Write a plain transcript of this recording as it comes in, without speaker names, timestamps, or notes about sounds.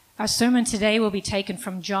Our sermon today will be taken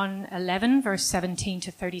from John 11, verse 17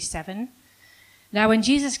 to 37. Now when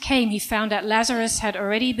Jesus came, he found that Lazarus had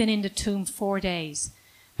already been in the tomb 4 days.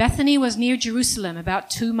 Bethany was near Jerusalem,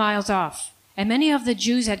 about 2 miles off, and many of the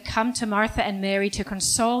Jews had come to Martha and Mary to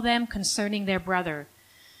console them concerning their brother.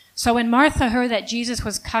 So when Martha heard that Jesus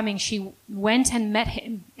was coming, she went and met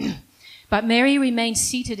him, but Mary remained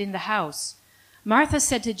seated in the house. Martha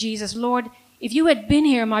said to Jesus, "Lord, if you had been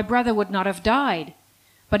here, my brother would not have died.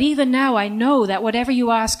 But even now I know that whatever you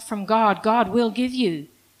ask from God, God will give you."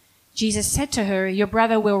 Jesus said to her, "Your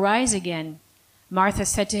brother will rise again." Martha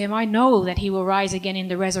said to him, "I know that he will rise again in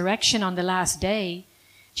the resurrection on the last day."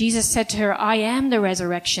 Jesus said to her, "I am the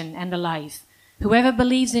resurrection and the life. Whoever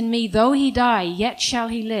believes in me, though he die, yet shall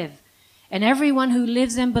he live. And everyone who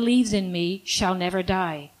lives and believes in me shall never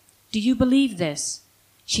die. Do you believe this?"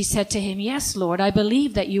 She said to him, "Yes, Lord, I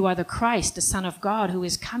believe that you are the Christ, the Son of God, who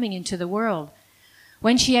is coming into the world."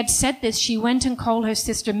 When she had said this, she went and called her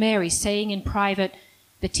sister Mary, saying in private,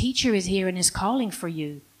 "The teacher is here and is calling for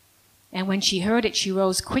you." And when she heard it, she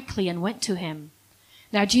rose quickly and went to him.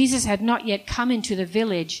 Now Jesus had not yet come into the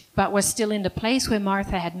village, but was still in the place where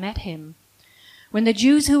Martha had met him. When the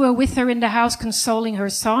Jews who were with her in the house consoling her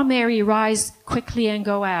saw Mary rise quickly and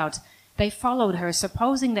go out, they followed her,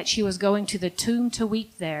 supposing that she was going to the tomb to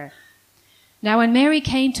weep there. Now when Mary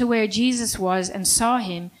came to where Jesus was and saw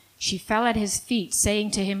him, she fell at his feet,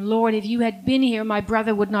 saying to him, "Lord, if you had been here, my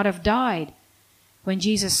brother would not have died." When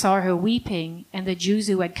Jesus saw her weeping, and the Jews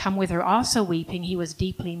who had come with her also weeping, he was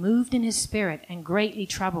deeply moved in his spirit and greatly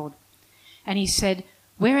troubled. And he said,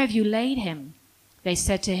 "Where have you laid him?" They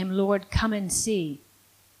said to him, "Lord, come and see."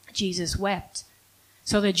 Jesus wept.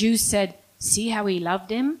 So the Jews said, "See how he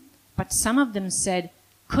loved him?" But some of them said,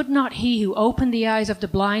 "Could not he who opened the eyes of the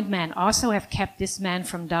blind man also have kept this man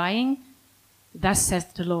from dying? Thus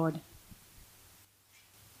saith the Lord."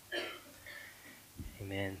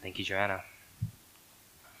 Amen. Thank you, Joanna.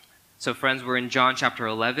 So friends, we're in John chapter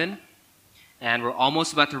 11, and we're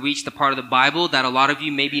almost about to reach the part of the Bible that a lot of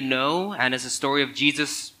you maybe know, and is the story of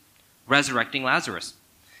Jesus resurrecting Lazarus.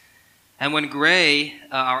 And when Gray,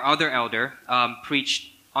 our other elder,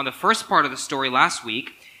 preached on the first part of the story last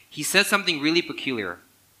week, he said something really peculiar.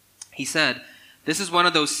 He said, this is one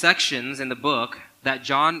of those sections in the book that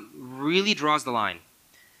John really draws the line,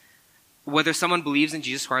 whether someone believes in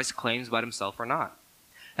Jesus Christ's claims about himself or not.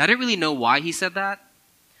 Now, I didn't really know why he said that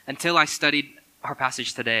until I studied our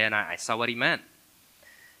passage today and I saw what he meant.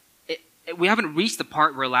 We haven't reached the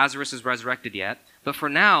part where Lazarus is resurrected yet, but for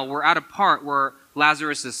now, we're at a part where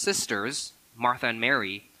Lazarus' sisters, Martha and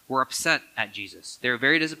Mary, were upset at Jesus. They were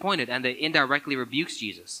very disappointed, and they indirectly rebukes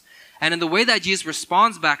Jesus. And in the way that Jesus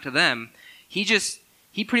responds back to them,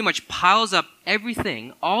 he pretty much piles up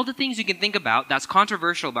everything, all the things you can think about that's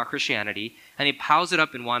controversial about Christianity, and he piles it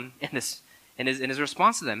up in his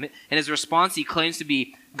response to them. In his response, he claims to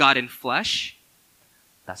be God in flesh.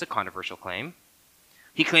 That's a controversial claim.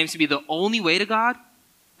 He claims to be the only way to God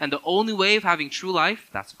and the only way of having true life.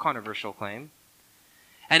 That's a controversial claim.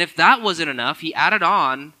 And if that wasn't enough, he added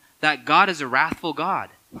on that God is a wrathful God.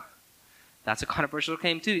 That's a controversial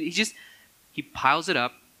claim too. He piles it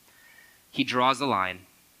up. He draws the line.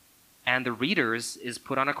 And the readers is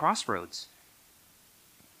put on a crossroads.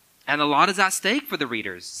 And a lot is at stake for the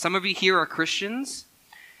readers. Some of you here are Christians,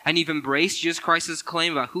 and you've embraced Jesus Christ's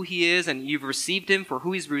claim about who he is, and you've received him for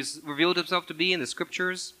who he's revealed himself to be in the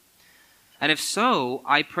scriptures. And if so,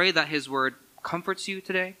 I pray that his word comforts you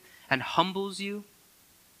today and humbles you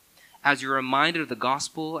as you're reminded of the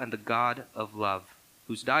gospel and the God of love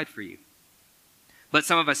who's died for you. But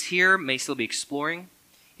some of us here may still be exploring.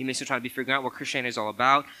 You may still try to be figuring out what Christianity is all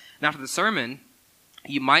about. And after the sermon,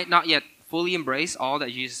 you might not yet fully embrace all that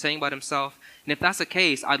Jesus is saying about himself. And if that's the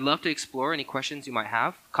case, I'd love to explore any questions you might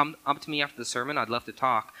have. Come up to me after the sermon. I'd love to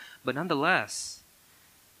talk. But nonetheless,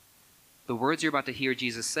 the words you're about to hear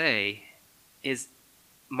Jesus say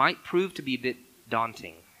might prove to be a bit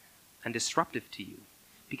daunting and disruptive to you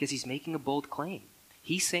because he's making a bold claim.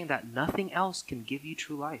 He's saying that nothing else can give you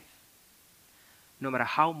true life. No matter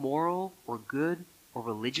how moral or good or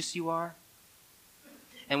religious you are.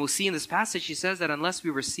 And we'll see in this passage, he says that unless we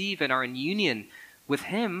receive and are in union with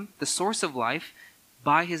him, the source of life,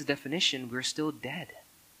 by his definition, we're still dead.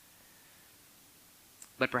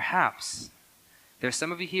 But perhaps there's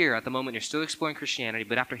some of you here at the moment, you're still exploring Christianity,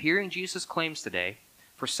 but after hearing Jesus' claims today,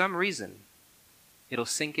 for some reason, it'll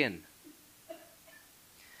sink in.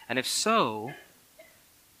 And if so,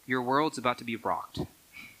 your world's about to be rocked.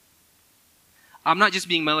 I'm not just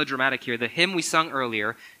being melodramatic here. The hymn we sung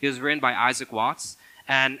earlier, it was written by Isaac Watts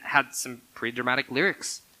and had some pretty dramatic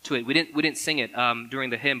lyrics to it. We didn't sing it during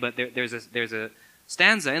the hymn, but there's a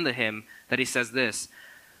stanza in the hymn that he says this: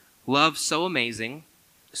 "Love so amazing,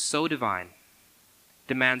 so divine,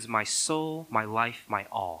 demands my soul, my life, my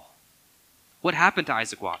all." What happened to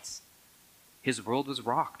Isaac Watts? His world was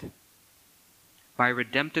rocked by a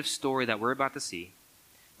redemptive story that we're about to see,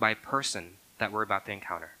 by a person that we're about to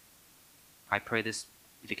encounter. I pray this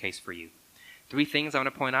be the case for you. 3 things I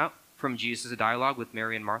want to point out from Jesus' dialogue with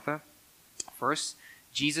Mary and Martha. First,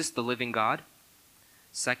 Jesus the living God.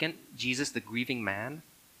 Second, Jesus the grieving man.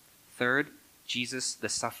 Third, Jesus the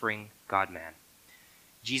suffering God-man.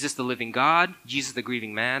 Jesus the living God, Jesus the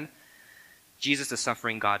grieving man, Jesus the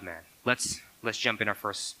suffering God-man. Let's jump in our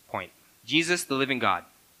first point. Jesus the living God.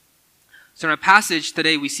 So in our passage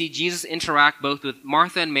today, we see Jesus interact both with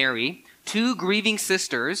Martha and Mary, 2 grieving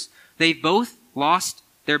sisters. They've both lost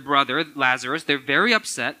their brother, Lazarus. They're very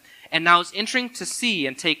upset. And now it's interesting to see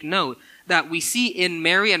and take note that we see in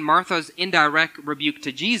Mary and Martha's indirect rebuke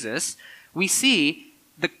to Jesus, we see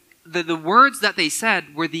the words that they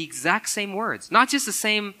said were the exact same words. Not just the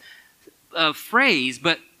same phrase,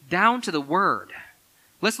 but down to the word.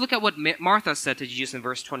 Let's look at what Martha said to Jesus in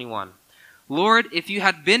verse 21. "Lord, if you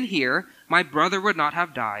had been here, my brother would not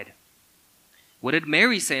have died." What did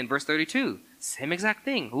Mary say in verse 32? Same exact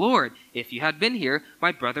thing. "Lord, if you had been here,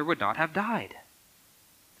 my brother would not have died."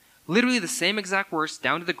 Literally the same exact words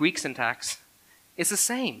down to the Greek syntax. It's the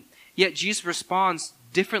same. Yet Jesus responds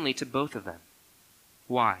differently to both of them.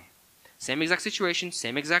 Why? Same exact situation,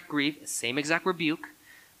 same exact grief, same exact rebuke,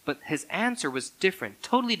 but his answer was different,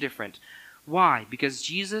 totally different. Why? Because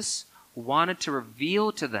Jesus wanted to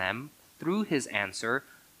reveal to them, through his answer,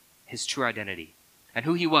 his true identity and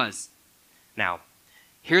who he was. Now,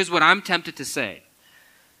 here's what I'm tempted to say.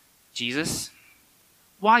 Jesus,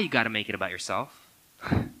 why you got to make it about yourself?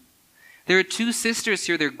 There are 2 sisters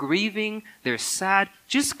here. They're grieving. They're sad.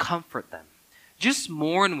 Just comfort them. Just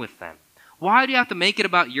mourn with them. Why do you have to make it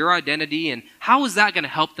about your identity? And how is that going to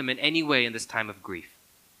help them in any way in this time of grief?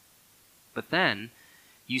 But then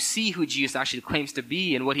you see who Jesus actually claims to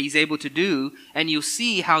be and what he's able to do. And you'll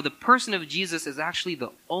see how the person of Jesus is actually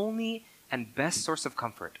the only and best source of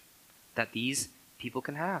comfort that these people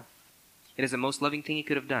can have. It is the most loving thing he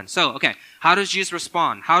could have done. So, okay, how does Jesus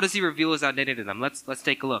respond? How does he reveal his identity to them? Let's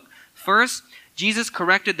take a look. First, Jesus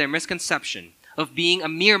corrected their misconception of being a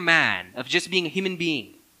mere man, of just being a human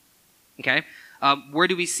being. Okay, where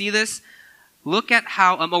do we see this? Look at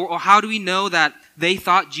how, or how do we know that they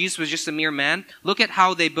thought Jesus was just a mere man? Look at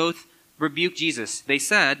how they both rebuked Jesus. They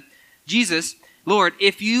said, "Jesus, Lord,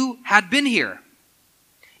 if you had been here,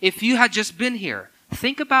 if you had just been here."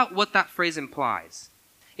 Think about what that phrase implies.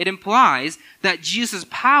 It implies that Jesus'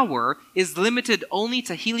 power is limited only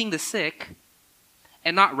to healing the sick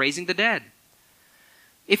and not raising the dead.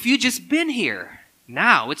 If you just been here,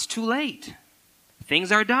 now it's too late.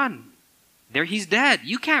 Things are done. There, he's dead.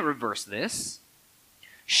 You can't reverse this.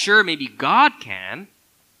 Sure, maybe God can,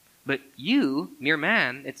 but you, mere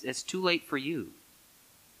man, it's too late for you.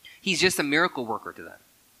 He's just a miracle worker to them.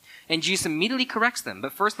 And Jesus immediately corrects them.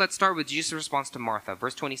 But first, let's start with Jesus' response to Martha.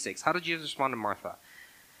 Verse 26. How did Jesus respond to Martha?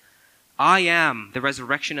 "I am the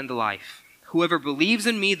resurrection and the life. Whoever believes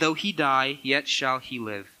in me, though he die, yet shall he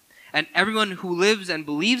live. And everyone who lives and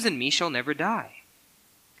believes in me shall never die."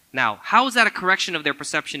 Now, how is that a correction of their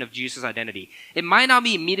perception of Jesus' identity? It might not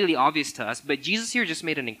be immediately obvious to us, but Jesus here just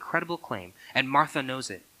made an incredible claim, and Martha knows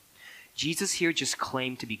it. Jesus here just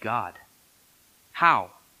claimed to be God.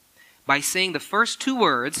 How? By saying the first 2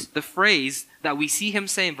 words, the phrase that we see him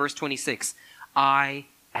say in verse 26, "I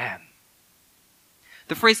am."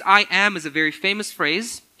 The phrase "I am" is a very famous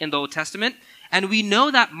phrase in the Old Testament, and we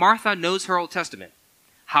know that Martha knows her Old Testament.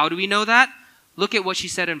 How do we know that? Look at what she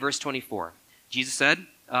said in verse 24. Jesus said,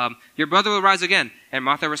 "Your brother will rise again." And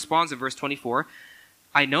Martha responds in verse 24,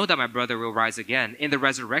 "I know that my brother will rise again in the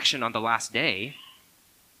resurrection on the last day."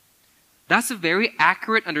 That's a very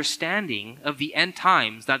accurate understanding of the end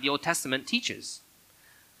times that the Old Testament teaches.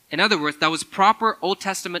 In other words, that was proper Old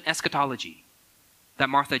Testament eschatology that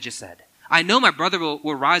Martha just said. I know my brother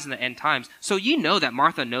will rise in the end times. So you know that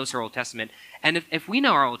Martha knows her Old Testament. And if we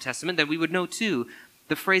know our Old Testament, then we would know too,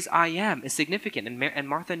 the phrase "I am" is significant. And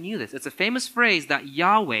Martha knew this. It's a famous phrase that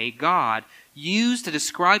Yahweh, God, used to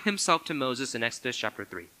describe himself to Moses in Exodus chapter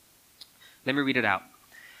 3. Let me read it out.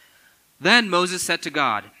 "Then Moses said to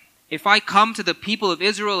God, 'If I come to the people of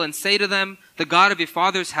Israel and say to them, the God of your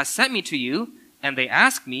fathers has sent me to you, and they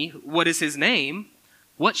ask me, what is his name?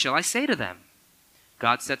 What shall I say to them?'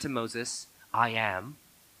 God said to Moses, 'I am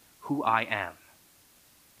who I am.'"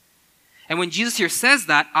 And when Jesus here says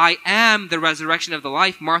that, "I am the resurrection of the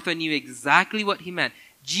life," Martha knew exactly what he meant.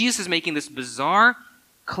 Jesus is making this bizarre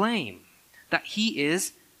claim that he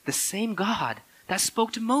is the same God that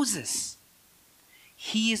spoke to Moses.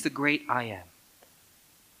 He is the great I am.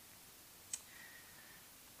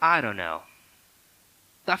 I don't know.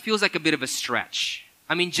 That feels like a bit of a stretch.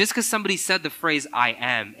 I mean, just because somebody said the phrase I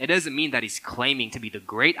am, it doesn't mean that he's claiming to be the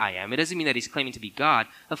great I am. It doesn't mean that he's claiming to be God.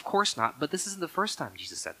 Of course not, but this isn't the first time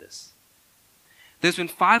Jesus said this. There's been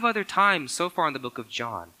 5 other times so far in the book of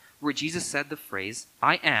John where Jesus said the phrase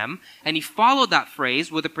I am, and he followed that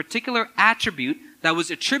phrase with a particular attribute that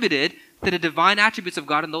was attributed to the divine attributes of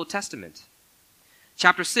God in the Old Testament.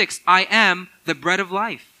 Chapter 6, I am the bread of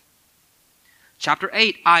life. Chapter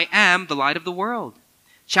 8, I am the light of the world.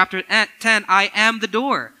 Chapter 10, I am the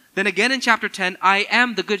door. Then again in chapter 10, I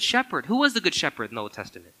am the good shepherd. Who was the good shepherd in the Old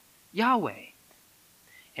Testament? Yahweh.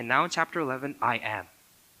 And now in chapter 11, I am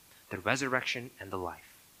the resurrection and the life.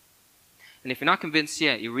 And if you're not convinced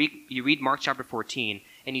yet, you read Mark chapter 14,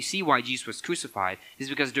 and you see why Jesus was crucified. Is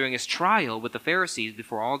because during his trial with the Pharisees,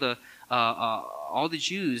 before all the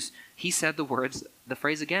Jews, he said the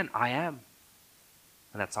phrase again, I am.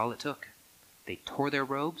 And that's all it took. They tore their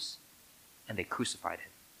robes, and they crucified him.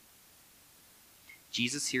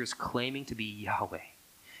 Jesus here is claiming to be Yahweh,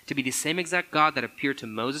 to be the same exact God that appeared to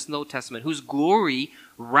Moses in the Old Testament, whose glory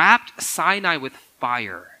wrapped Sinai with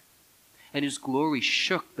fire, and whose glory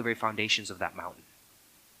shook the very foundations of that mountain.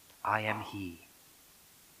 I am He.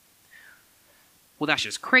 Well, that's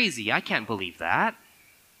just crazy. I can't believe that.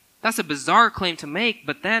 That's a bizarre claim to make,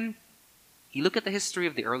 but then you look at the history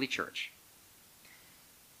of the early church,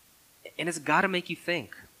 and it's got to make you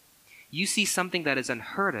think. You see something that is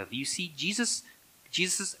unheard of. You see Jesus'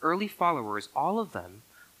 early followers, all of them,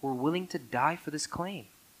 were willing to die for this claim.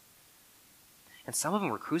 And some of them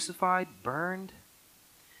were crucified, burned.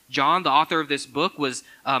 John, the author of this book, was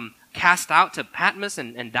cast out to Patmos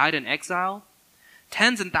and died in exile.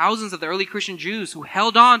 Tens and thousands of the early Christian Jews who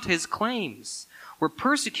held on to his claims were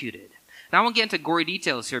persecuted. Now, I won't get into gory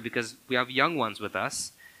details here because we have young ones with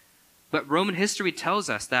us. But Roman history tells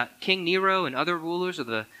us that King Nero and other rulers of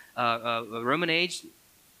the Roman age,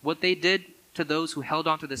 what they did to those who held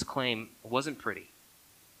on to this claim wasn't pretty.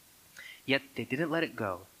 Yet they didn't let it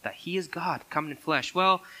go, that He is God, come in flesh.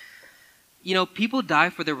 Well, people die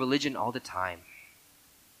for their religion all the time.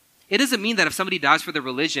 It doesn't mean that if somebody dies for their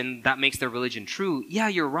religion, that makes their religion true. Yeah,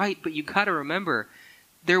 you're right, but you got to remember,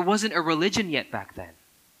 there wasn't a religion yet back then.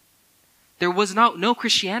 There was no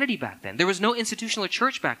Christianity back then. There was no institutional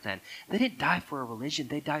church back then. They didn't die for a religion.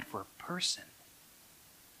 They died for a person.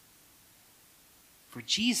 For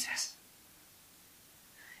Jesus.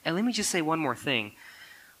 And let me just say one more thing.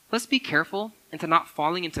 Let's be careful into not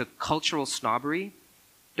falling into cultural snobbery.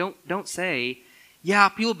 Don't say, yeah,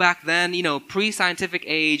 people back then, pre-scientific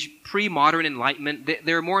age, pre-modern enlightenment,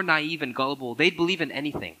 they're more naive and gullible. They'd believe in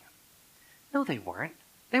anything. No, they weren't.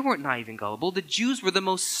 They weren't naive and gullible. The Jews were the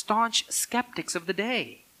most staunch skeptics of the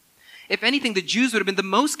day. If anything, the Jews would have been the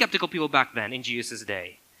most skeptical people back then in Jesus'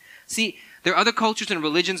 day. See, there are other cultures and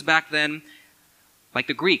religions back then, like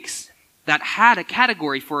the Greeks, that had a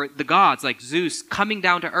category for the gods, like Zeus, coming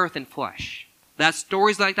down to earth in flesh. That's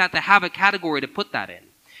stories like that have a category to put that in.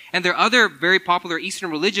 And there are other very popular Eastern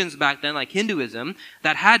religions back then, like Hinduism,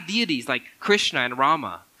 that had deities like Krishna and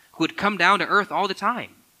Rama, who would come down to earth all the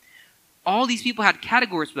time. All these people had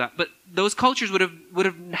categories for that, but those cultures would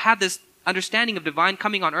have had this understanding of divine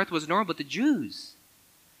coming on earth was normal, but the Jews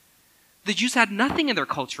had nothing in their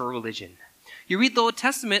culture or religion. You read the Old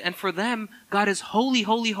Testament, and for them, God is holy,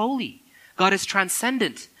 holy, holy. God is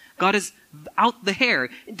transcendent. God is out there.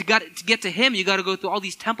 To get to Him, you got to go through all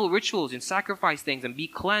these temple rituals and sacrifice things and be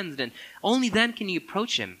cleansed, and only then can you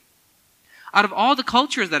approach Him. Out of all the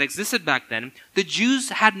cultures that existed back then, the Jews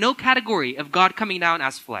had no category of God coming down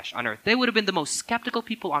as flesh on earth. They would have been the most skeptical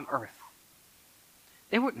people on earth.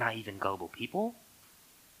 They weren't naive and gullible people.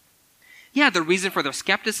 Yeah, the reason for their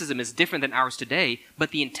skepticism is different than ours today,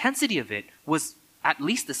 but the intensity of it was at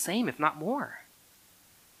least the same, if not more.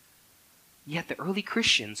 Yet the early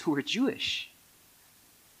Christians who were Jewish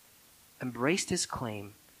embraced His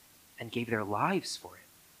claim and gave their lives for it.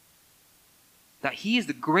 That He is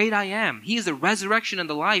the great I am. He is the resurrection and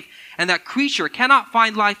the life, and that creature cannot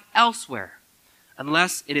find life elsewhere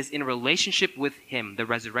unless it is in relationship with Him, the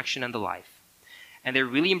resurrection and the life. And they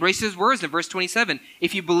really embrace His words in verse 27.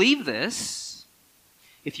 If you believe this,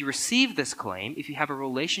 if you receive this claim, if you have a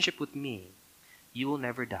relationship with me, you will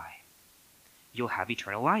never die. You'll have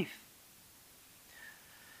eternal life.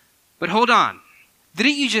 But hold on.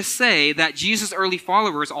 Didn't you just say that Jesus' early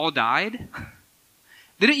followers all died?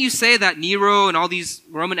 Didn't you say that Nero and all these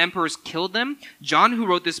Roman emperors killed them? John, who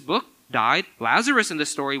wrote this book, died. Lazarus in this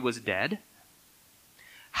story was dead.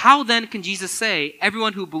 How then can Jesus say,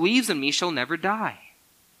 everyone who believes in me shall never die?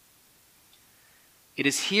 It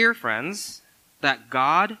is here, friends, that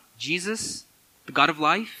God, Jesus, the God of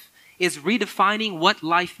life, is redefining what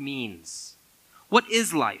life means. What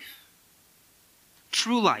is life?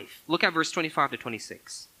 True life. Look at verse 25 to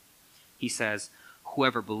 26. He says,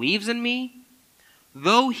 whoever believes in me,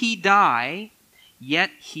 though he die, yet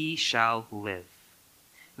he shall live.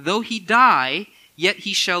 Though he die, yet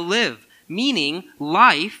he shall live. Meaning,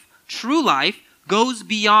 life, true life, goes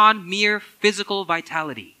beyond mere physical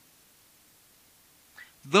vitality.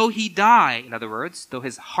 Though he die, in other words, though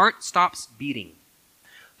his heart stops beating,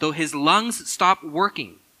 though his lungs stop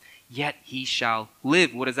working, yet he shall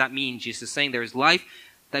live. What does that mean? Jesus is saying there is life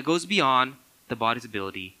that goes beyond the body's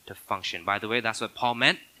ability to function. By the way, that's what Paul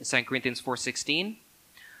meant in 2 Corinthians 4:16.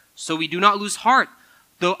 So we do not lose heart.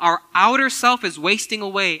 Though our outer self is wasting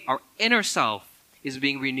away, our inner self is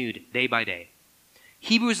being renewed day by day.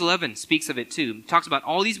 Hebrews 11 speaks of it too. It talks about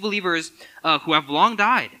all these believers who have long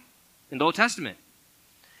died in the Old Testament.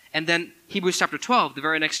 And then Hebrews chapter 12, the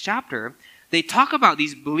very next chapter, they talk about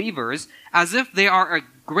these believers as if they are a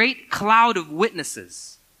great cloud of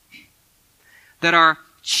witnesses that are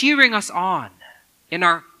cheering us on in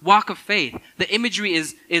our walk of faith. The imagery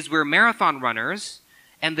is we're marathon runners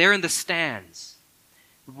and they're in the stands,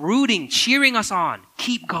 rooting, cheering us on.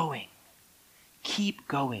 Keep going. Keep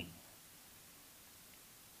going.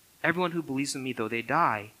 Everyone who believes in me, though they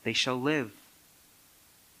die, they shall live.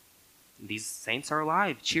 These saints are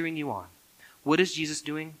alive, cheering you on. What is Jesus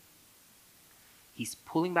doing? He's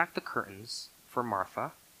pulling back the curtains for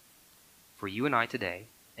Martha, for you and I today,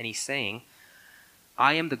 and he's saying,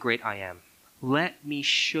 I am the great I am. Let me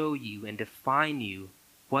show you and define you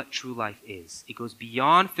what true life is. It goes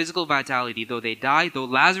beyond physical vitality. Though they die, though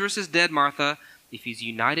Lazarus is dead, Martha, if he's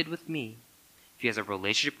united with me, if he has a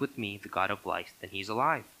relationship with me, the God of life, then he's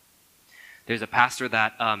alive. There's a pastor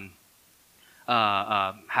that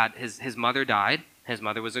had his mother died. His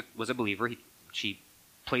mother was a believer. She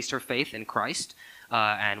placed her faith in Christ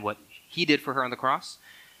and what he did for her on the cross.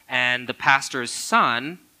 And the pastor's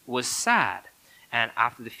son was sad. And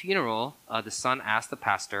after the funeral, the son asked the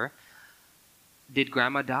pastor, did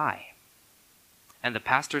grandma die? And the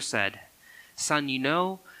pastor said, son,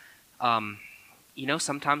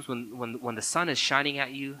 sometimes when the sun is shining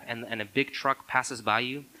at you and a big truck passes by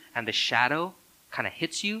you and the shadow kind of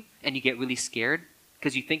hits you and you get really scared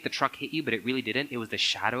because you think the truck hit you, but it really didn't. It was the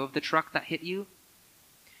shadow of the truck that hit you.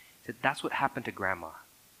 He said, that's what happened to grandma.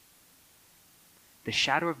 The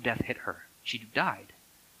shadow of death hit her. She died.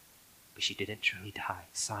 But she didn't truly die.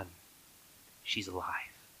 Son, she's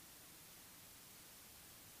alive.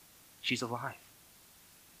 She's alive.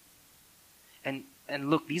 And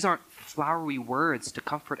look, these aren't flowery words to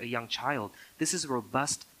comfort a young child. This is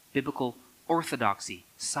robust biblical orthodoxy.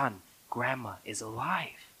 Son, grandma is alive.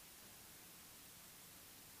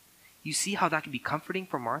 You see how that can be comforting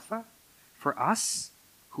for Martha? For us,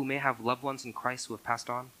 who may have loved ones in Christ who have passed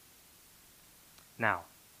on? Now,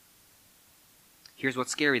 here's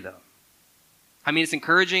what's scary though. I mean, it's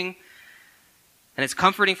encouraging and it's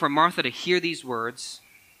comforting for Martha to hear these words,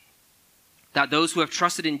 that those who have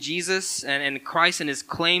trusted in Jesus and Christ and his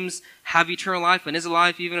claims have eternal life and is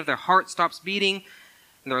alive, even if their heart stops beating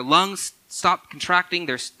and their lungs stop contracting,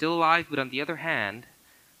 they're still alive. But on the other hand,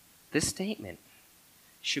 this statement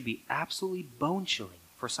should be absolutely bone-chilling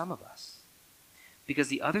for some of us, because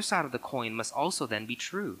the other side of the coin must also then be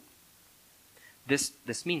true. This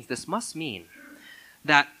must mean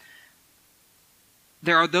that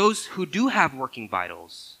there are those who do have working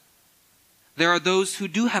vitals. There are those who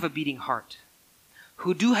do have a beating heart,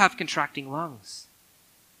 who do have contracting lungs,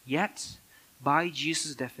 yet, by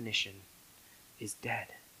Jesus' definition, is dead.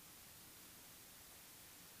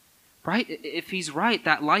 Right? If he's right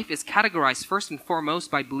that life is categorized first and foremost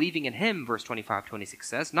by believing in him, verse 25-26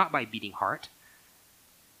 says, not by beating heart,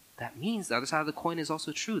 that means the other side of the coin is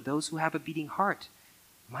also true. Those who have a beating heart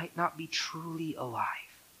might not be truly alive.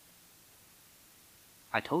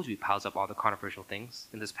 I told you he piles up all the controversial things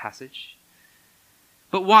in this passage.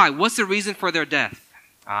 But why? What's the reason for their death?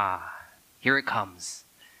 Here it comes.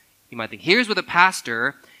 You might think, here's where the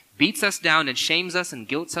pastor beats us down and shames us and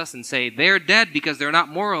guilts us and say, they're dead because they're not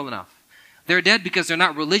moral enough. They're dead because they're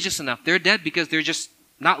not religious enough. They're dead because they're just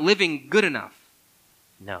not living good enough.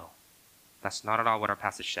 No, that's not at all what our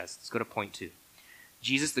passage says. Let's go to point 2.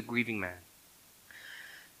 Jesus, the grieving man.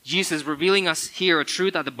 Jesus is revealing us here a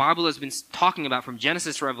truth that the Bible has been talking about from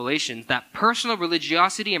Genesis to Revelation, that personal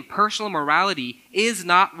religiosity and personal morality is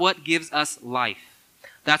not what gives us life.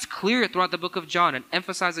 That's clear throughout the book of John and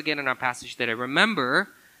emphasized again in our passage today. Remember,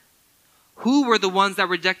 who were the ones that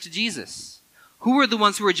rejected Jesus? Who were the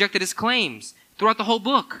ones who rejected his claims throughout the whole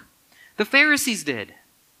book? The Pharisees did.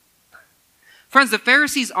 Friends, the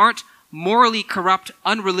Pharisees aren't morally corrupt,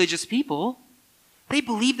 unreligious people. They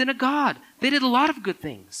believed in a God. They did a lot of good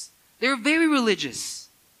things. They were very religious.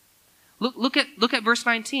 Look at verse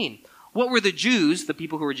 19. What were the Jews, the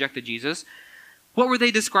people who rejected Jesus, what were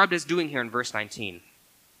they described as doing here in verse 19?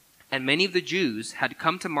 And many of the Jews had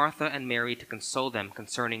come to Martha and Mary to console them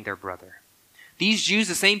concerning their brother. These Jews,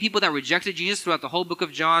 the same people that rejected Jesus throughout the whole book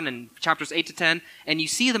of John and chapters 8 to 10, and you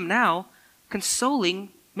see them now consoling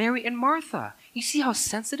Mary and Martha. You see how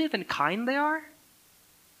sensitive and kind they are?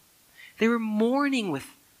 They were mourning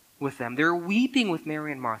with them. They were weeping with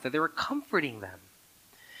Mary and Martha. They were comforting them.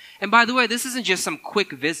 And by the way, this isn't just some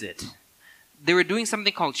quick visit. They were doing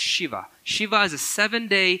something called Shiva. Shiva is a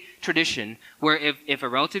 7-day tradition where if a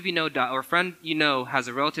relative you know or a friend you know has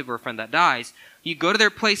a relative or a friend that dies, you go to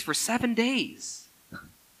their place for 7 days.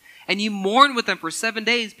 And you mourn with them for 7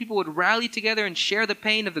 days. People would rally together and share the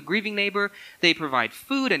pain of the grieving neighbor. They provide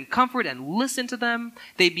food and comfort and listen to them.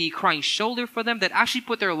 They'd be crying shoulder for them. They'd actually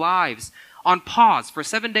put their lives on pause for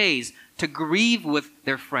 7 days to grieve with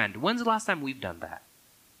their friend. When's the last time we've done that?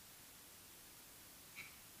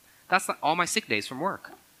 That's not all my sick days from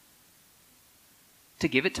work. To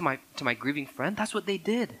give it to my grieving friend, that's what they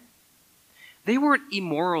did. They weren't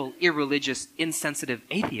immoral, irreligious, insensitive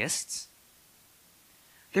atheists.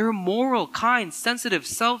 They were moral, kind, sensitive,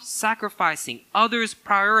 self-sacrificing, others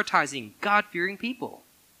prioritizing, God-fearing people.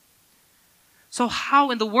 So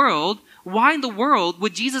why in the world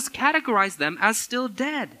would Jesus categorize them as still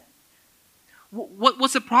dead?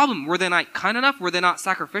 What's the problem? Were they not kind enough? Were they not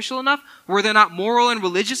sacrificial enough? Were they not moral and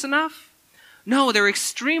religious enough? No, they're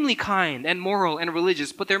extremely kind and moral and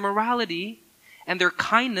religious, but their morality and their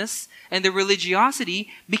kindness and their religiosity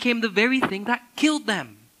became the very thing that killed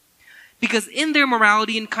them. Because in their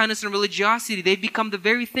morality and kindness and religiosity, they've become the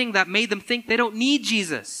very thing that made them think they don't need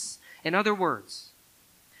Jesus. In other words,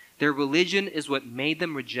 their religion is what made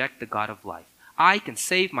them reject the God of life. I can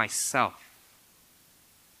save myself.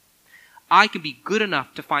 I can be good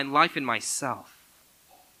enough to find life in myself.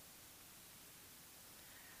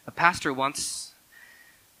 A pastor once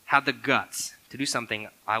had the guts to do something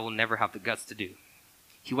I will never have the guts to do.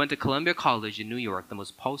 He went to Columbia College in New York, the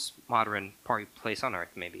most postmodern place on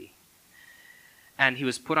earth, maybe. And he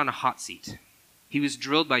was put on a hot seat. He was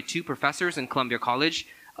drilled by 2 professors in Columbia College.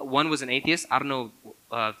 One was an atheist. I don't know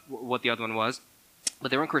what the other one was,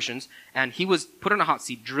 but they weren't Christians. And he was put on a hot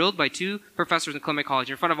seat, drilled by 2 professors in Columbia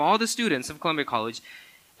College in front of all the students of Columbia College.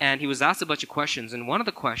 And he was asked a bunch of questions. And one of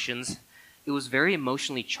the questions, it was very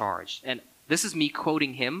emotionally charged. And this is me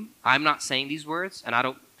quoting him. I'm not saying these words. And I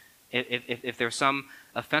don't, if there's some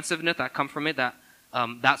offensiveness that come from it,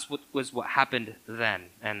 that's what happened then.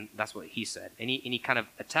 And that's what he said. And he kind of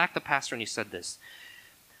attacked the pastor and he said this.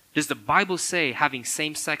 Does the Bible say having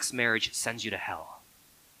same-sex marriage sends you to hell?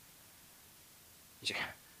 He's like,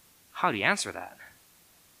 how do you answer that?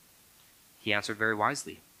 He answered very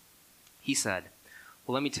wisely. He said,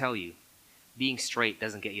 well, let me tell you, being straight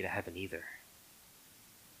doesn't get you to heaven either.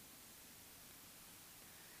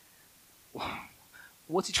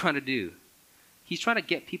 What's he trying to do? He's trying to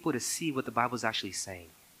get people to see what the Bible is actually saying.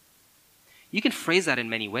 You can phrase that in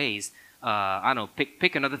many ways. I don't know,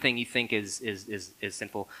 pick another thing you think is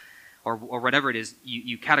sinful, or whatever it is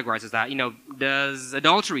you categorize as that. You know, does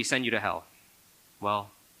adultery send you to hell?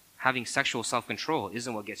 Well, having sexual self-control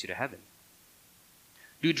isn't what gets you to heaven.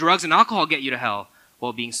 Do drugs and alcohol get you to hell?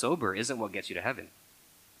 Well, being sober isn't what gets you to heaven.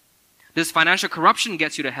 Does financial corruption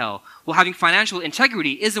get you to hell? Well, having financial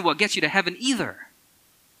integrity isn't what gets you to heaven either.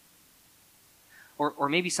 Or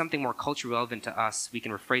maybe something more culturally relevant to us, we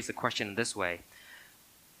can rephrase the question in this way.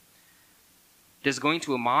 Does going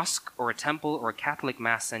to a mosque or a temple or a Catholic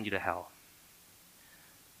mass send you to hell?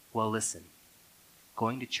 Well, listen,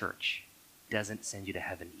 going to church doesn't send you to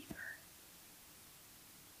heaven either.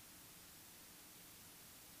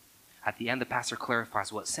 At the end, the pastor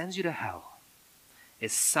clarifies what sends you to hell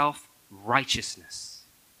is self-righteousness,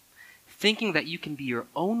 thinking that you can be your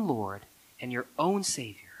own Lord and your own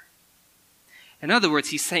Savior. In other words,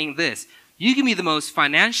 he's saying this: you can be the most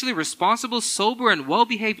financially responsible, sober, and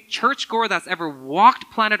well-behaved churchgoer that's ever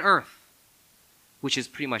walked planet Earth, which is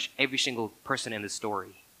pretty much every single person in the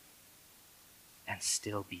story, and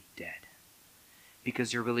still be dead.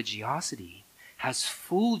 Because your religiosity has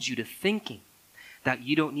fooled you to thinking that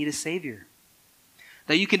you don't need a Savior,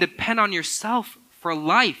 that you can depend on yourself for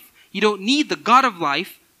life. You don't need the God of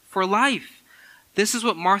life for life. This is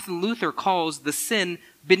what Martin Luther calls the sin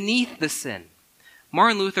beneath the sin.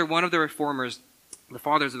 Martin Luther, one of the reformers, the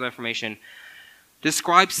fathers of the Reformation,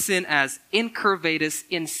 describes sin as incurvatus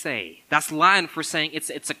in se. That's Latin for saying it's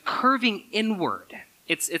a curving inward.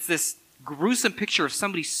 It's this gruesome picture of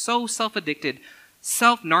somebody so self-addicted,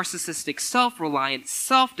 self-narcissistic, self-reliant,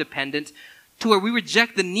 self-dependent, to where we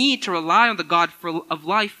reject the need to rely on the God of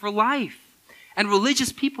life for life. And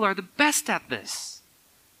religious people are the best at this.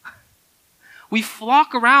 We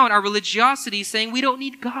flock around our religiosity saying we don't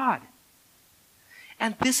need God.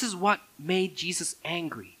 And this is what made Jesus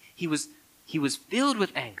angry. He was filled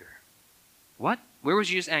with anger. What? Where was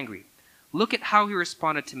Jesus angry? Look at how he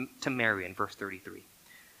responded to Mary in verse 33.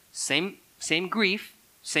 Same grief,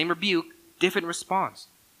 same rebuke, different response.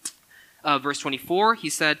 Verse 24, he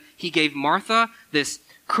said, he gave Martha this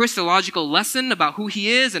Christological lesson about who he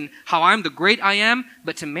is and how I'm the great I am.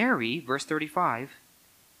 But to Mary, verse 35,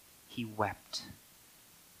 he wept.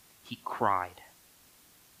 He cried.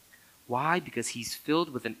 Why? Because he's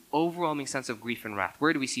filled with an overwhelming sense of grief and wrath.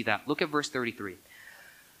 Where do we see that? Look at verse 33.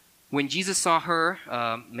 When Jesus saw her,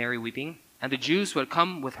 Mary, weeping, and the Jews who had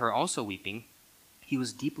come with her also weeping, he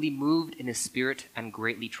was deeply moved in his spirit and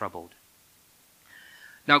greatly troubled.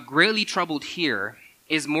 Now, greatly troubled here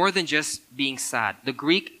is more than just being sad. The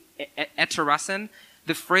Greek, eterasen,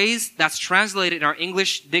 the phrase that's translated in our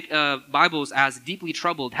English Bibles as deeply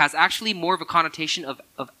troubled, has actually more of a connotation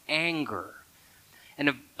of anger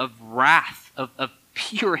and of wrath, of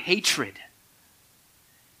pure hatred.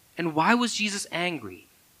 And why was Jesus angry?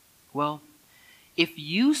 Well, if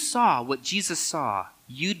you saw what Jesus saw,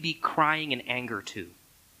 you'd be crying in anger too.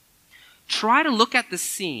 Try to look at the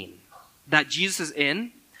scene that Jesus is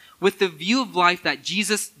in with the view of life that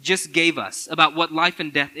Jesus just gave us about what life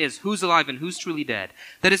and death is, who's alive and who's truly dead.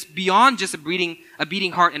 That it's beyond just a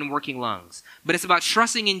beating heart and working lungs, but it's about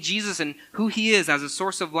trusting in Jesus and who he is as a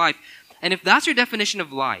source of life. And if that's your definition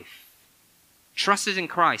of life, trusted in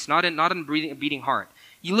Christ, not in a beating heart,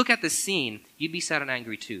 you look at the scene, you'd be sad and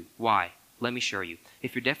angry too. Why? Let me show you.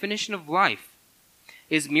 If your definition of life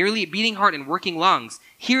is merely a beating heart and working lungs,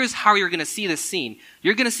 here's how you're going to see this scene.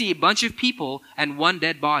 You're going to see a bunch of people and one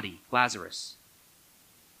dead body, Lazarus.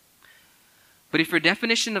 But if your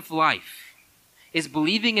definition of life is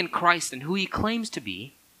believing in Christ and who he claims to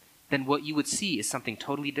be, then what you would see is something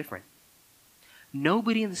totally different.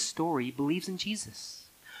 Nobody in the story believes in Jesus.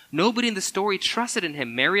 Nobody in the story trusted in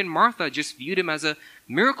him. Mary and Martha just viewed him as a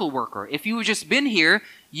miracle worker. If you had just been here,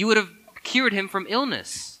 you would have cured him from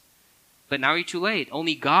illness. But now you're too late.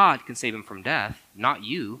 Only God can save him from death, not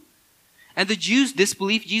you. And the Jews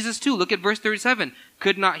disbelieved Jesus too. Look at verse 37.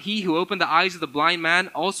 Could not he who opened the eyes of the blind man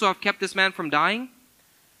also have kept this man from dying?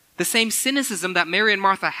 The same cynicism that Mary and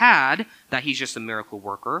Martha had, that he's just a miracle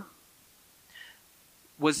worker,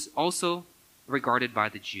 was also regarded by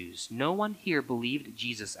the Jews. No one here believed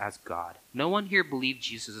Jesus as God. No one here believed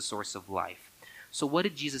Jesus as a source of life. So what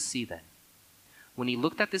did Jesus see then? When he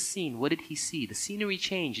looked at this scene, what did he see? The scenery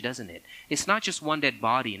changed, doesn't it? It's not just one dead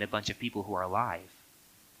body and a bunch of people who are alive.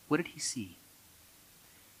 What did he see?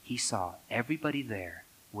 He saw everybody there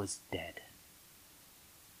was dead.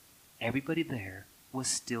 Everybody there was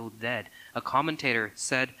still dead. A commentator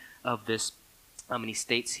said of this, and he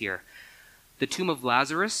states here, the tomb of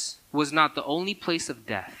Lazarus was not the only place of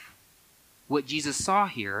death. What Jesus saw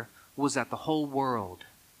here was that the whole world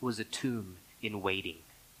was a tomb in waiting.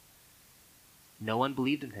 No one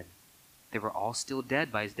believed in him. They were all still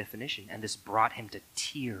dead by his definition, and this brought him to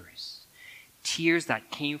tears. Tears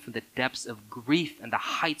that came from the depths of grief and the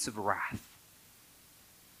heights of wrath.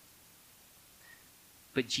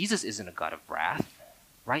 But Jesus isn't a God of wrath,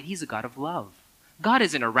 right? He's a God of love. God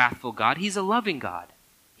isn't a wrathful God. He's a loving God.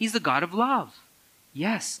 He's the God of love.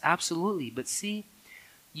 Yes, absolutely. But see,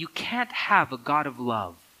 you can't have a God of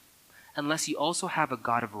love unless you also have a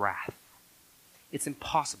God of wrath. It's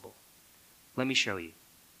impossible. Let me show you.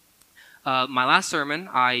 My last sermon,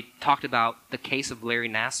 I talked about the case of Larry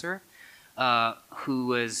Nassar, who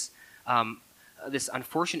was, this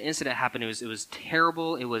unfortunate incident happened. It was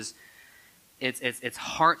terrible. It's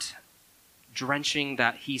heart-drenching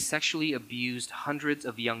that he sexually abused hundreds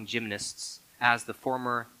of young gymnasts as the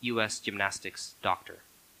former U.S. gymnastics doctor.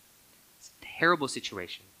 It's a terrible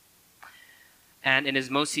situation. And in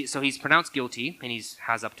his so he's pronounced guilty, and he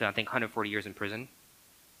has up to, I think, 140 years in prison.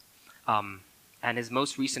 And his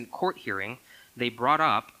most recent court hearing, they brought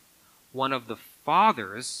up one of the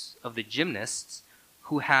fathers of the gymnasts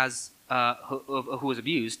who was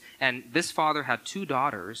abused, and this father had two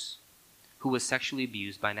daughters who was sexually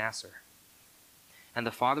abused by Nassar. And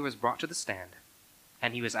the father was brought to the stand,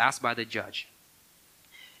 and he was asked by the judge,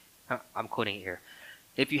 I'm quoting it here,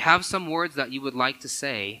 if you have some words that you would like to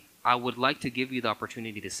say, I would like to give you the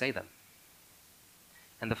opportunity to say them.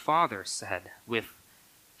 And the father said, with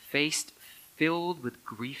face filled with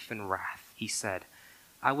grief and wrath, he said,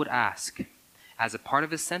 I would ask, as a part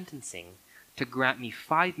of his sentencing, to grant me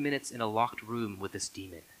 5 minutes in a locked room with this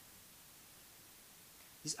demon.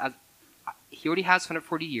 He already has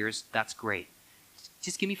 140 years. That's great.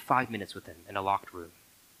 Just give me 5 minutes with him in a locked room.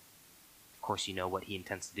 Of course, you know what he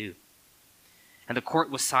intends to do. And the court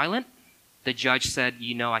was silent. The judge said,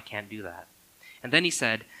 I can't do that. And then he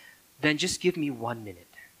said, then just give me 1 minute.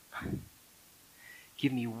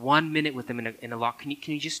 Give me 1 minute with him in a lock. Can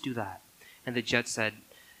you just do that? And the judge said,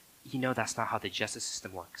 that's not how the justice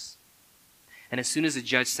system works. And as soon as the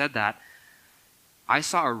judge said that, I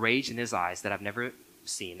saw a rage in his eyes that I've never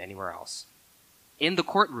seen anywhere else. In the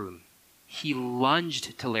courtroom, he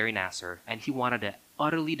lunged to Larry Nassar, and he wanted to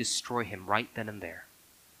utterly destroy him right then and there.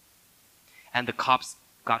 And the cops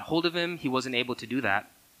got hold of him. He wasn't able to do that.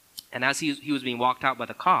 And as he was being walked out by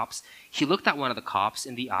the cops, he looked at one of the cops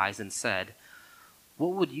in the eyes and said,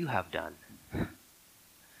 what would you have done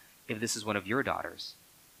if this is one of your daughters?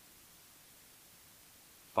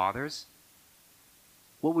 Fathers,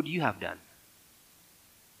 what would you have done?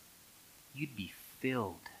 You'd be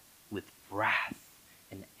filled with wrath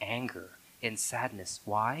and anger and sadness.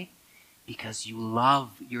 Why? Because you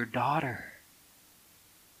love your daughter.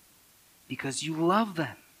 Because you love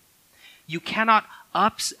them. You cannot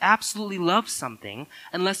absolutely love something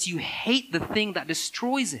unless you hate the thing that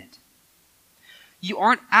destroys it. If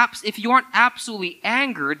you aren't absolutely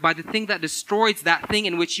angered by the thing that destroys that thing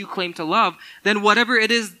in which you claim to love, then whatever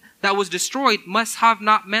it is that was destroyed must have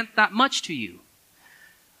not meant that much to you.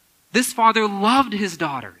 This father loved his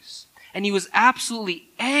daughters, and he was absolutely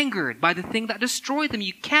angered by the thing that destroyed them.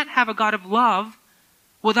 You can't have a God of love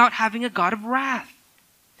without having a God of wrath.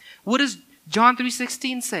 What does John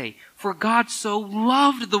 3:16 say? For God so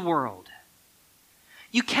loved the world.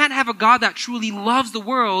 You can't have a God that truly loves the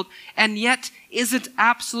world and yet isn't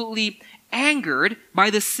absolutely angered by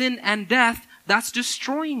the sin and death that's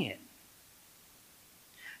destroying it.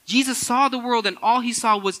 Jesus saw the world and all he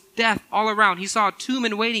saw was death all around. He saw a tomb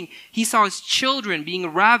in waiting. He saw his children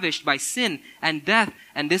being ravished by sin and death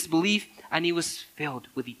and disbelief, and he was filled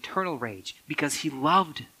with eternal rage because he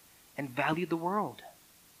loved and valued the world.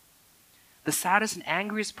 The saddest and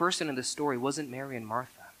angriest person in the story wasn't Mary and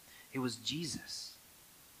Martha. It was Jesus.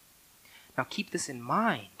 Now keep this in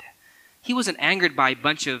mind. He wasn't angered by a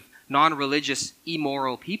bunch of non-religious,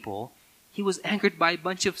 immoral people. He was angered by a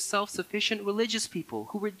bunch of self-sufficient religious people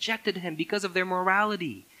who rejected him because of their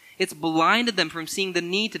morality. It's blinded them from seeing the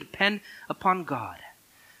need to depend upon God.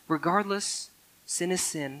 Regardless, sin is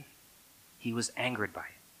sin. He was angered by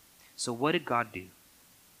it. So what did God do?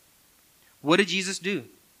 What did Jesus do?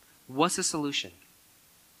 What's the solution?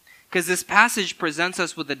 Because this passage presents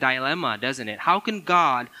us with a dilemma, doesn't it? How can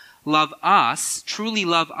God love us, truly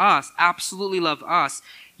love us, absolutely love us,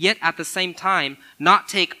 yet at the same time not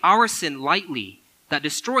take our sin lightly that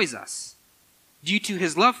destroys us due to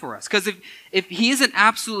his love for us? Because if he isn't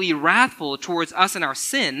absolutely wrathful towards us and our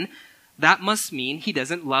sin, that must mean he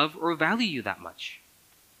doesn't love or value you that much.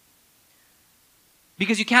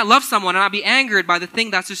 Because you can't love someone and not be angered by the thing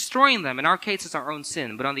that's destroying them. In our case, it's our own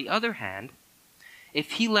sin. But on the other hand,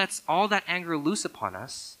 if he lets all that anger loose upon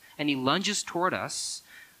us and he lunges toward us,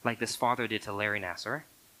 like this father did to Larry Nassar,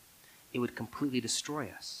 it would completely destroy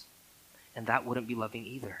us. And that wouldn't be loving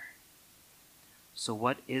either. So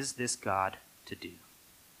what is this God to do?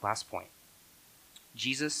 Last point.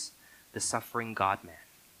 Jesus, the suffering God-man.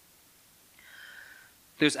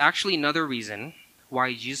 There's actually another reason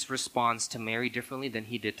why Jesus responds to Mary differently than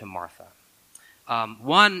he did to Martha.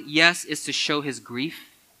 One, yes, is to show his grief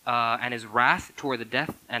and his wrath toward the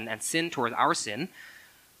death and sin toward our sin.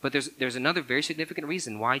 But there's another very significant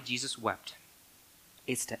reason why Jesus wept.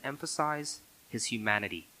 It's to emphasize his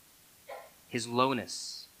humanity, his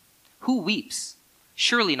lowness. Who weeps?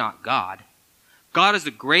 Surely not God. God is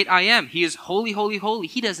the great I am. He is holy, holy, holy.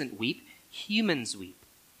 He doesn't weep. Humans weep.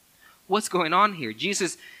 What's going on here?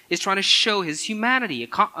 Jesus is trying to show his humanity.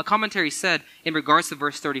 A commentary said in regards to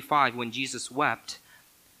verse 35, when Jesus wept,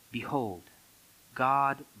 behold,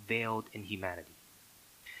 God veiled in humanity.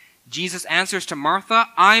 Jesus answers to Martha,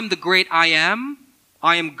 I'm the great I am.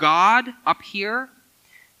 I am God up here.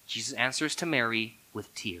 Jesus answers to Mary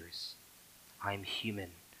with tears. I am human.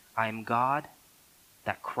 I am God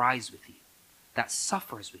that cries with you, that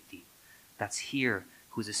suffers with you, that's here,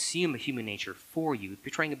 who has assumed a human nature for you,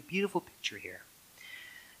 portraying a beautiful picture here.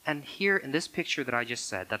 And here in this picture that I just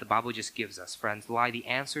said, that the Bible just gives us, friends, lie the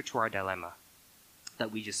answer to our dilemma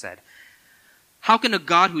that we just said. How can a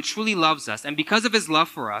God who truly loves us, and because of his love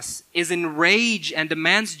for us, is enraged and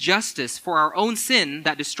demands justice for our own sin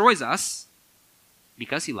that destroys us,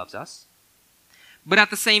 because he loves us, but at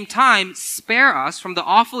the same time spare us from the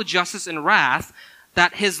awful justice and wrath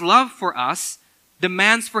that his love for us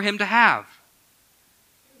demands for him to have?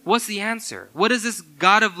 What's the answer? What does this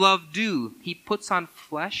God of love do? He puts on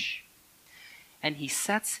flesh and he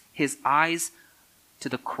sets his eyes to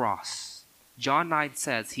the cross. John 9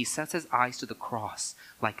 says he sets his eyes to the cross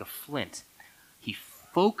like a flint. He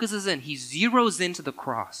focuses in, he zeroes into the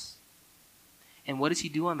cross. And what does he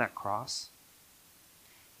do on that cross?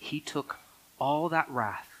 He took all that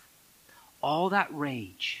wrath, all that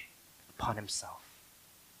rage upon himself.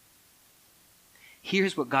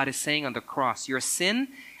 Here's what God is saying on the cross. Your sin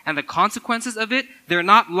and the consequences of it, they're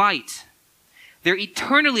not light. They're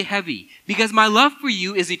eternally heavy because my love for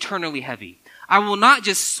you is eternally heavy. I will not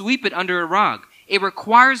just sweep it under a rug. It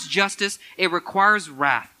requires justice. It requires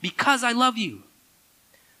wrath because I love you.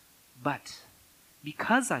 But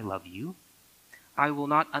because I love you, I will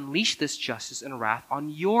not unleash this justice and wrath on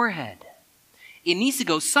your head. It needs to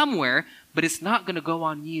go somewhere, but it's not going to go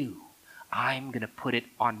on you. I'm going to put it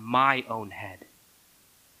on my own head.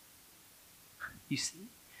 You see?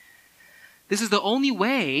 This is the only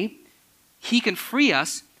way he can free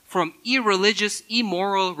us from irreligious,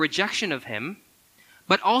 immoral rejection of him,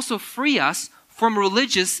 but also free us from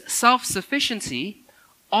religious self-sufficiency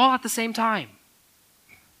all at the same time.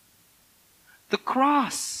 The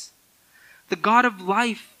cross, the God of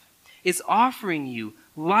life, is offering you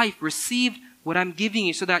life. Receive what I'm giving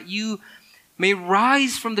you so that you may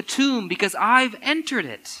rise from the tomb because I've entered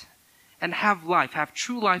it and have life, have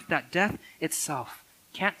true life that death itself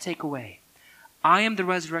can't take away. I am the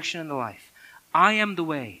resurrection and the life. I am the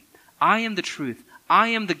way. I am the truth. I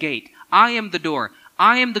am the gate. I am the door.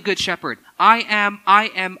 I am the good shepherd. I am.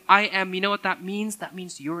 You know what that means? That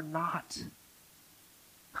means you're not.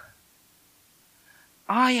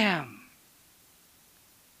 I am.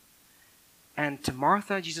 And to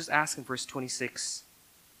Martha, Jesus asked in verse 26,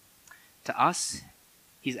 to us,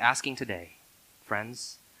 he's asking today,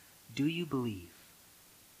 friends, do you believe?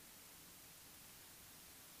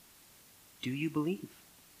 Do you believe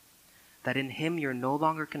that in him you're no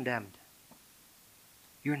longer condemned?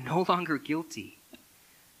 You're no longer guilty.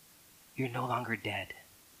 You're no longer dead.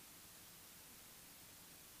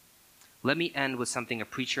 Let me end with something a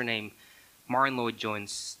preacher named Martin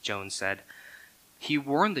Lloyd-Jones said. He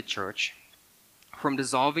warned the church from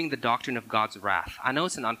dissolving the doctrine of God's wrath. I know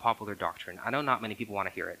it's an unpopular doctrine. I know not many people want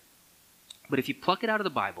to hear it. But if you pluck it out of the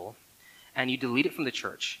Bible and you delete it from the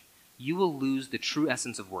church, you will lose the true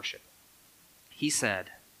essence of worship. He said,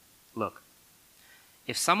 look,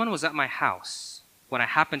 if someone was at my house when I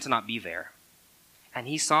happened to not be there, and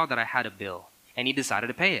he saw that I had a bill, and he decided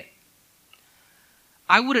to pay it,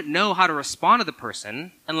 I wouldn't know how to respond to the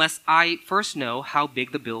person unless I first know how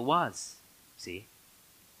big the bill was. See?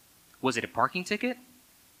 Was it a parking ticket?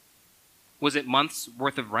 Was it months'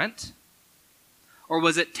 worth of rent? Or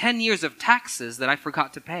was it 10 years of taxes that I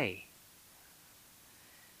forgot to pay?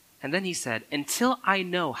 And then he said, until I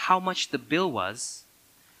know how much the bill was,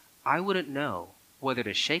 I wouldn't know whether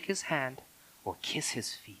to shake his hand or kiss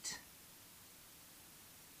his feet.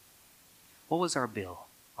 What was our bill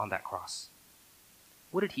on that cross?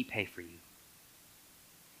 What did he pay for you?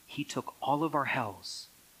 He took all of our hells.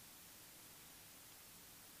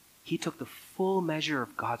 He took the full measure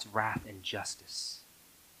of God's wrath and justice,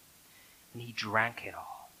 and he drank it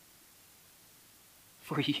all.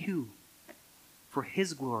 For you, for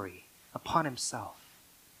his glory upon himself.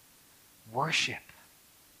 Worship.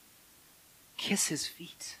 Kiss his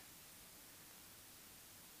feet.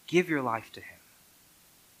 Give your life to him.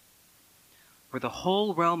 For the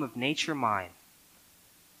whole realm of nature mine,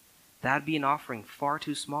 that'd be an offering far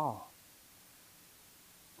too small.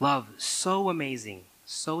 Love so amazing,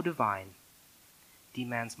 so divine,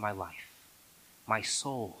 demands my life, my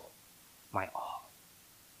soul, my all.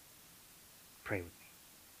 Pray with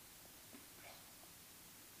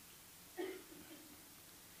me.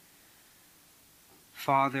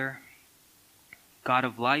 Father, God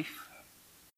of life,